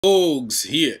Ogs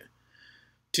here.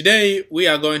 Today we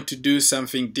are going to do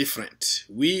something different.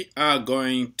 We are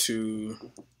going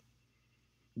to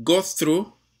go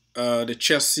through the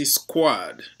Chelsea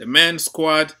squad, the men's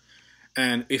squad,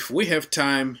 and if we have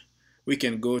time, we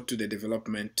can go to the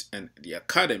development and the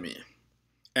academy.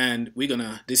 And we're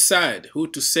gonna decide who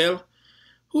to sell,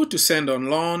 who to send on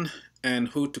loan, and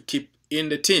who to keep in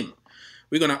the team.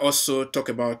 We're gonna also talk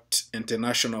about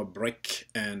international break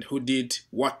and who did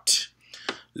what.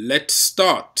 Let's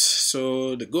start.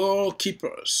 So the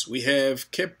goalkeepers, we have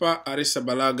Kepa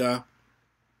Arrizabalaga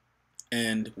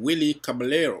and Willy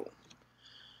Caballero.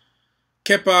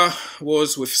 Kepa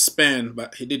was with Spain,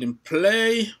 but he didn't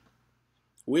play.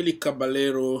 Willy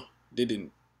Caballero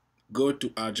didn't go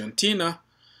to Argentina.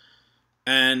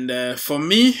 And for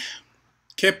me,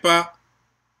 Kepa,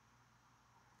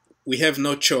 we have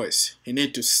no choice. He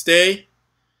needs to stay,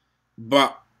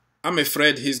 but I'm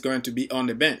afraid he's going to be on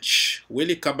the bench.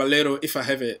 Willy Caballero, if I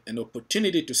have an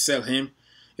opportunity to sell him,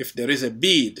 if there is a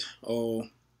bid,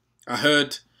 or I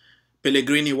heard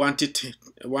Pellegrini wanted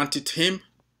him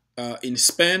in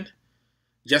Spain,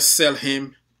 just sell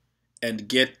him and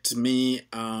get me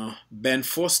Ben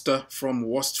Foster from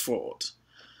Watford.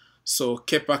 So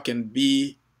Kepa can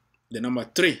be the number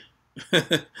 3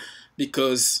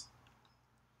 because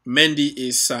Mendy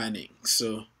is signing.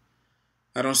 So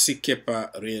I don't see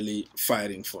Kepa really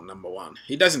fighting for number 1.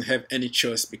 He doesn't have any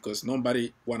choice because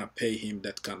nobody want to pay him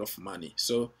that kind of money.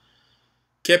 So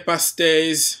Kepa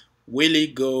stays, Willy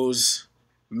goes,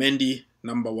 Mendy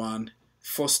number 1,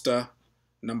 Foster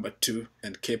number 2,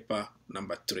 and Kepa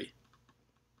number 3.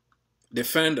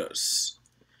 Defenders.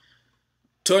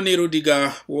 Tony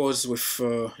Rudiger was with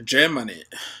Germany.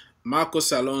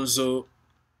 Marcos Alonso,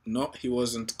 no, he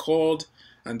wasn't called.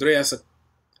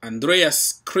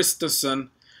 Andreas Christensen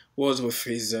was with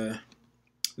his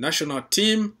national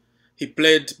team. He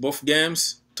played both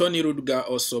games. Tony Rudiger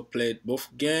also played both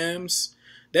games.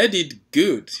 They did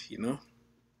good, you know.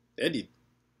 They did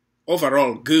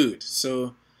overall good.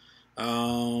 So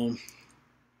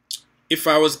if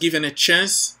I was given a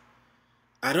chance,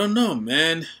 I don't know,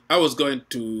 man. I was going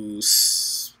to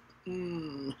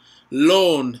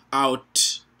loan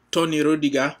out Tony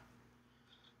Rudiger,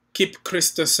 keep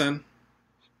Christensen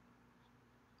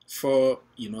for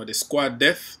the squad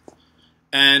depth,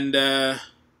 and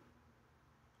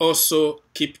also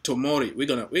keep Tomori. We're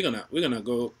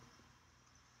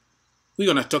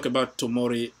gonna talk about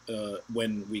Tomori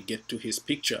when we get to his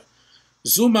picture.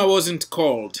 Zuma wasn't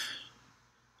called.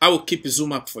 I will keep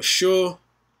Zuma for sure.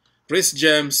 Reece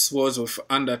James was with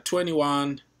under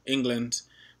 21 England,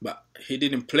 but he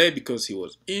didn't play because he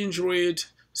was injured.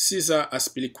 Cesar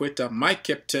Azpilicueta, my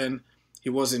captain, he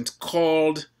wasn't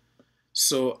called.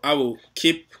 So I will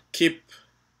keep.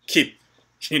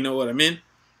 You know what I mean?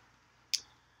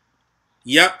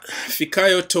 Yeah,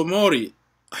 Fikayo Tomori,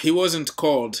 he wasn't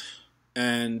called.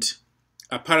 And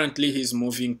apparently he's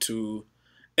moving to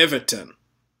Everton.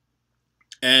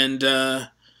 And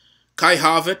Kai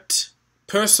Havertz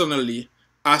personally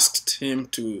asked him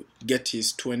to get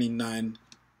his 29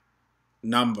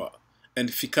 number. And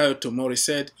Fikayo Tomori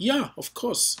said, yeah, of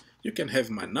course, you can have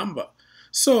my number.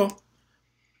 So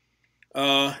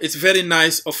it's very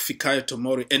nice of Fikayo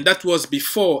Tomori. And that was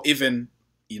before even,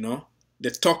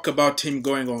 the talk about him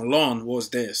going on loan was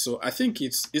there. So I think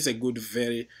it's a good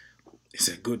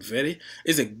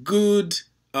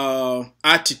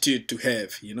attitude to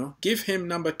have, Give him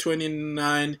number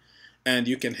 29 and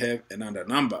you can have another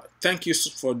number. Thank you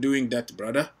for doing that,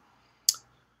 brother.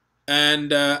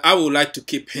 And I would like to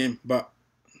keep him, but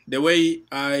the way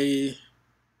I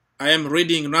am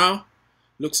reading now,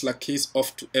 looks like he's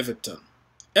off to Everton.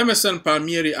 Emerson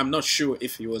Palmieri, I'm not sure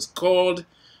if he was called,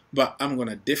 but I'm going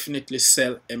to definitely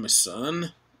sell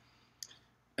Emerson.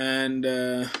 And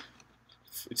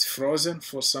it's frozen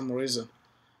for some reason.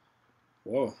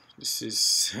 Whoa,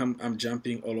 I'm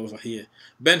jumping all over here.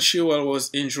 Ben Chilwell was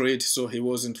injured, so he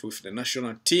wasn't with the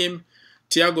national team.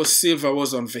 Thiago Silva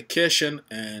was on vacation,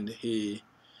 and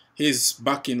he's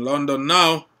back in London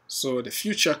now. So the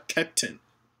future captain,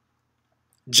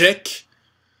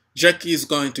 Jack is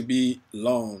going to be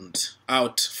loaned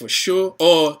out for sure,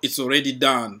 or it's already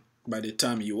done by the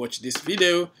time you watch this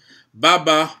video.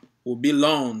 Baba will be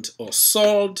loaned or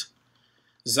sold.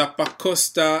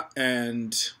 Zappacosta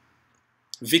and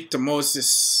Victor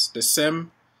Moses, the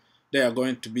same. They are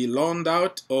going to be loaned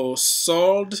out or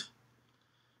sold.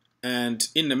 And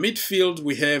in the midfield,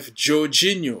 we have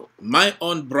Jorginho, my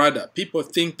own brother. People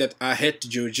think that I hate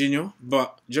Jorginho,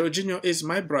 but Jorginho is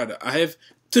my brother. I have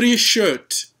 3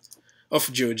 shirts of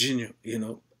Jorginho,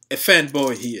 a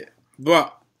fanboy here.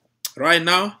 But right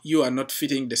now, you are not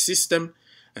fitting the system.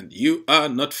 and you are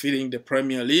not fitting the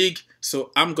Premier League.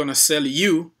 So I'm going to sell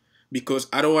you because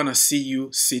I don't want to see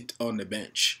you sit on the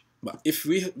bench. But if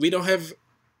we don't have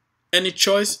any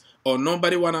choice or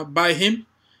nobody want to buy him,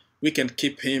 we can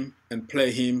keep him and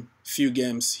play him few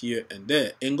games here and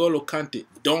there. N'Golo Kante,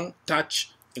 don't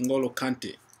touch N'Golo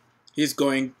Kante. He's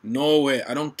going nowhere.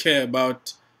 I don't care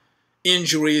about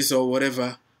injuries or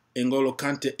whatever. N'Golo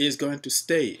Kante is going to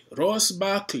stay. Ross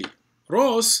Barkley.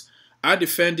 Ross, I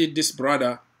defended this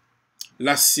brother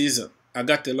last season. I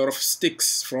got a lot of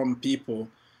sticks from people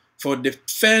for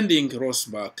defending Ross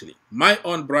Barkley, my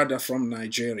own brother from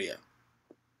Nigeria.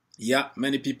 Yeah,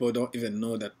 many people don't even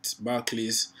know that Barkley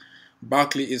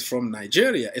is from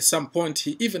Nigeria. At some point,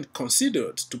 he even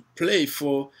considered to play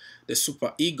for the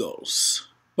Super Eagles.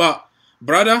 But,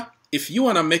 brother, if you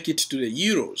want to make it to the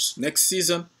Euros next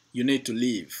season, you need to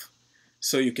leave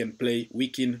so you can play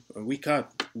week in and week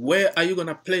out. Where are you going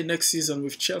to play next season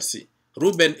with Chelsea?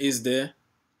 Ruben is there.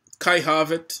 Kai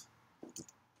Havertz.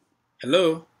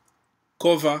 Hello.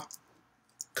 Kova.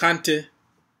 Kante.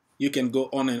 You can go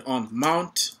on and on.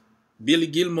 Mount. Billy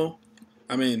Gilmore.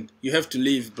 I mean, you have to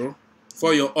leave, bro.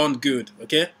 For your own good,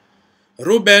 okay?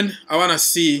 Ruben, I want to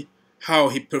see how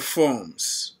he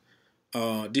performs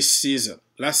this season.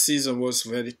 Last season was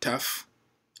very tough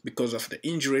because of the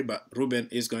injury, but Ruben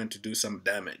is going to do some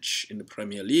damage in the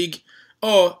Premier League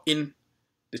or in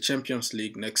the Champions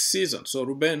League next season. So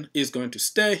Ruben is going to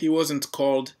stay. He wasn't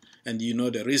called, and you know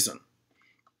the reason.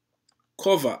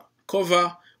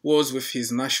 Kova was with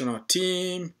his national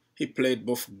team. He played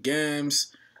both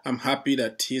games. I'm happy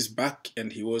that he's back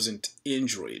and he wasn't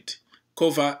injured.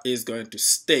 Kova is going to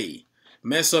stay.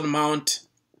 Mason Mount,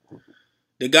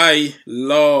 the guy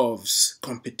loves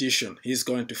competition. He's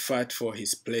going to fight for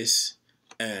his place,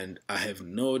 and I have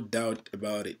no doubt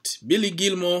about it. Billy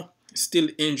Gilmore, still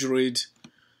injured,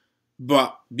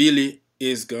 but Billy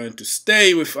is going to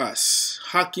stay with us.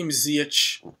 Hakim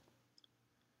Ziyech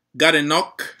got a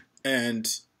knock,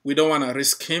 and we don't want to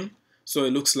risk him. So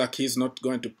it looks like he's not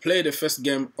going to play the first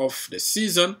game of the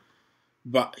season,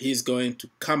 but he's going to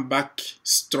come back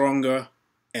stronger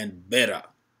and better.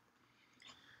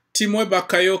 Timothy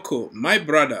Bakayoko, my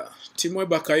brother. Timothy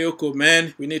Bakayoko,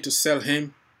 man, we need to sell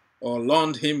him or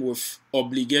loan him with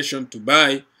obligation to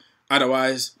buy.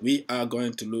 Otherwise, we are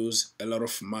going to lose a lot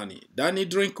of money. Danny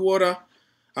Drinkwater,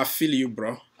 I feel you,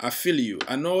 bro. I feel you.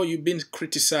 I know you've been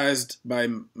criticized by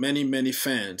many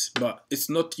fans, but it's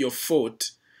not your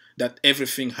fault that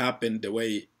everything happened the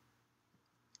way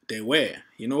they were.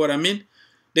 You know what I mean?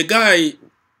 The guy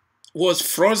was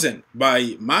frozen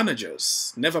by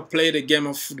managers. Never played a game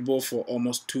of football for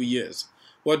almost 2 years.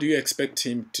 What do you expect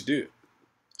him to do?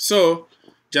 So,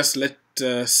 just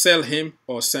sell him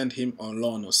or send him on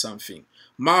loan or something.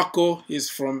 Marco is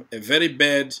from a very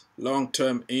bad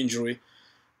long-term injury,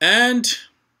 and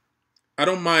I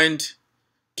don't mind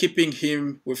keeping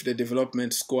him with the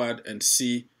development squad and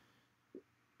see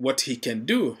what he can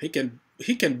do. He can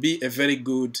be a very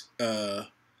good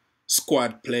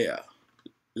squad player.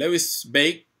 Lewis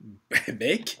Becker,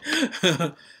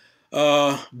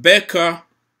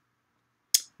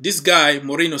 this guy,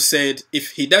 Mourinho said,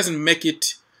 if he doesn't make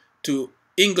it to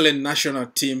England national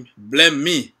team, blame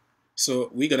me.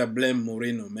 So we gotta blame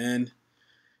Mourinho, man.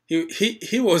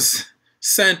 He was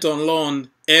sent on loan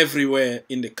everywhere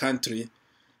in the country,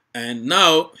 and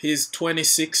now he's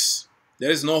 26.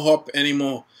 There is no hope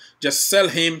anymore. Just sell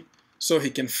him so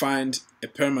he can find a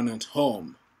permanent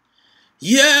home.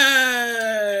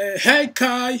 Yeah! Hey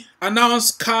Kai!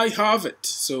 Announced Kai Havertz.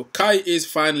 So Kai is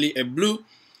finally a blue.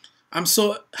 I'm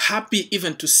so happy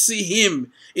even to see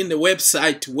him in the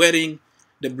website wearing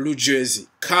the blue jersey.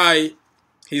 Kai,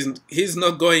 he's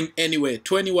not going anywhere.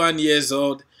 21 years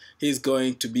old. He's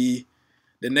going to be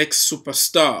the next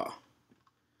superstar.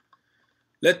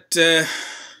 Let's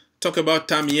talk about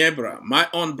Tammy Abraham. My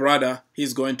own brother,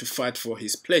 he's going to fight for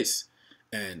his place.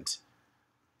 And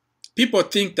people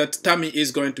think that Tammy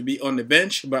is going to be on the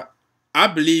bench, but I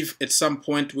believe at some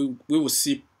point we will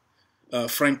see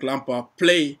Frank Lampard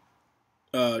play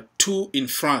two in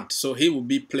front. So he will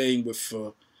be playing with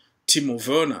Timo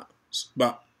Werner.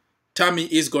 But Tammy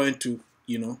is going to,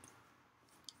 you know,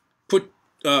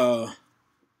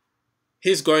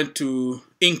 he's going to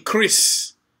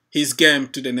increase his game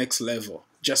to the next level.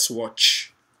 Just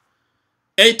watch.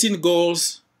 18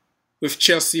 goals with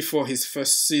Chelsea for his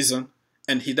first season,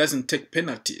 and he doesn't take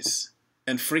penalties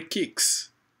and free kicks.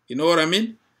 You know what I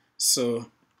mean? So,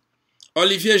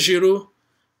 Olivier Giroud,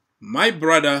 my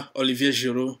brother Olivier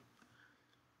Giroud,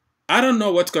 I don't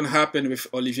know what's going to happen with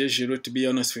Olivier Giroud, to be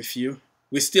honest with you.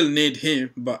 We still need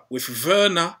him, but with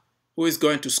Werner, who is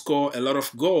going to score a lot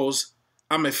of goals,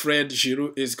 I'm afraid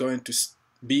Giroud is going to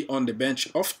be on the bench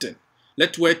often.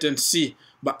 Let's wait and see.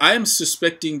 But I am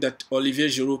suspecting that Olivier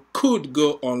Giroud could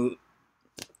go on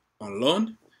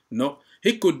loan. No,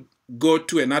 he could go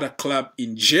to another club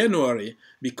in January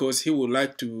because he would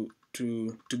like to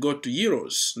go to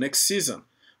Euros next season.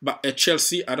 But at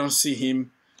Chelsea, I don't see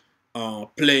him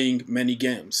playing many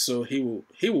games. So he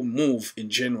will move in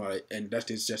January, and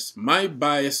that is just my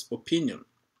biased opinion.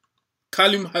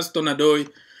 Callum Hudson-Odoi,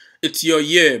 it's your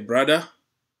year, brother.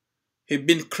 He's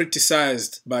been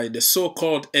criticized by the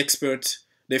so-called experts.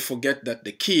 They forget that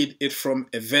the kid is from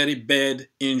a very bad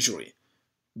injury.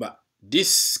 But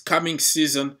this coming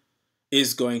season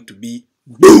is going to be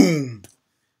boom.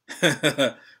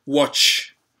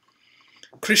 Watch.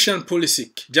 Christian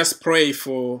Pulisic, just pray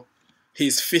for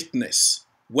his fitness.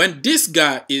 When this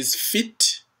guy is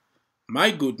fit,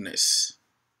 my goodness,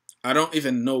 I don't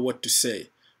even know what to say.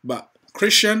 But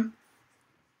Christian,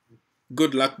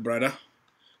 good luck, brother.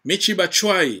 Michy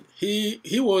Batshuayi,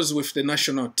 he was with the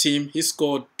national team. He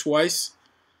scored twice.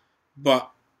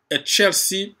 But at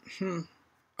Chelsea,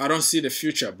 I don't see the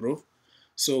future, bro.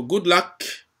 So good luck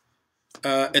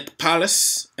at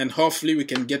Palace, and hopefully we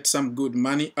can get some good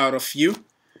money out of you.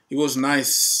 It was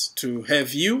nice to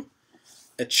have you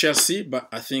at Chelsea, but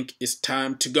I think it's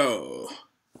time to go.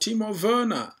 Timo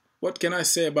Werner, what can I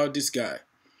say about this guy?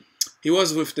 He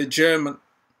was with the German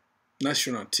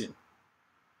national team,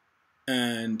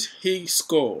 and he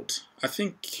scored, I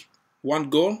think, 1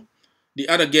 goal. The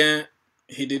other game,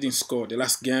 he didn't score, the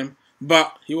last game.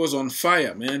 But he was on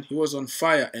fire, man. He was on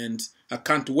fire, and I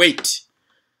can't wait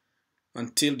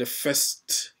until the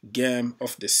first game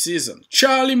of the season.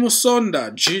 Charlie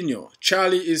Musonda Jr.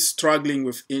 Charlie is struggling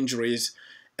with injuries,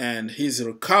 and he's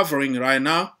recovering right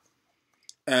now.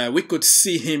 We could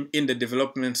see him in the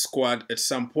development squad at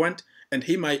some point, and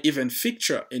he might even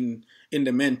feature in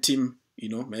the main team, you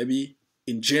know, maybe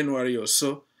in January or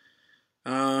so.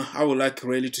 I would like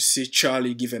really to see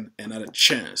Charlie given another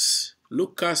chance.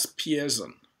 Lucas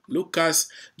Pierson. Lucas,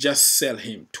 just sell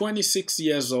him. 26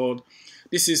 years old.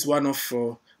 This is one of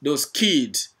those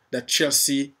kids that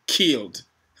Chelsea killed.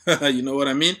 You know what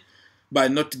I mean? By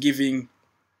not giving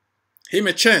him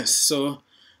a chance. So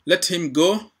let him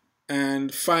go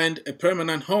and find a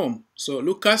permanent home. So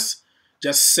Lucas,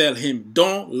 just sell him.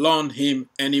 Don't loan him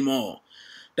anymore.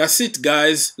 That's it,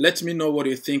 guys. Let me know what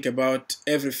you think about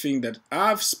everything that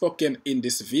I've spoken in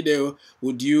this video.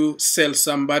 Would you sell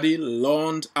somebody,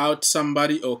 loan out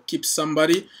somebody, or keep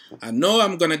somebody? I know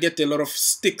I'm going to get a lot of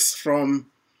sticks from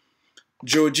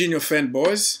Jorginho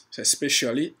fanboys,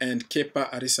 especially, and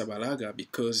Kepa Arrizabalaga,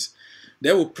 because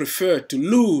they would prefer to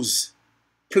lose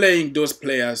playing those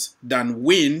players than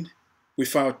win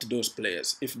without those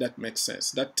players, if that makes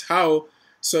sense. That's how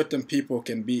certain people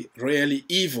can be really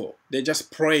evil. They just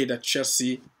pray that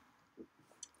Chelsea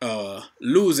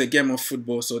lose a game of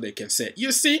football so they can say,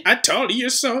 you see, I told you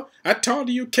so. I told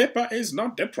you Kepa is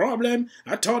not the problem.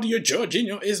 I told you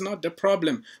Jorginho is not the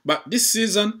problem. But this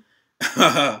season,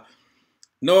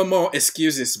 no more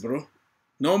excuses, bro.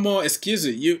 No more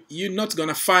excuses. You're not going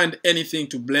to find anything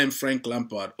to blame Frank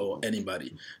Lampard or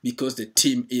anybody, because the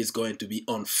team is going to be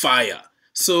on fire.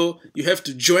 So you have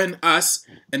to join us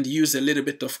and use a little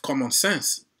bit of common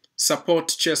sense.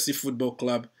 Support Chelsea Football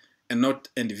Club and not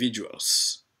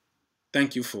individuals.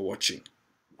 Thank you for watching.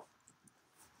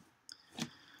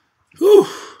 Whew.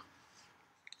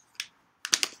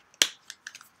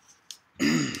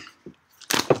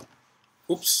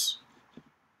 Oops.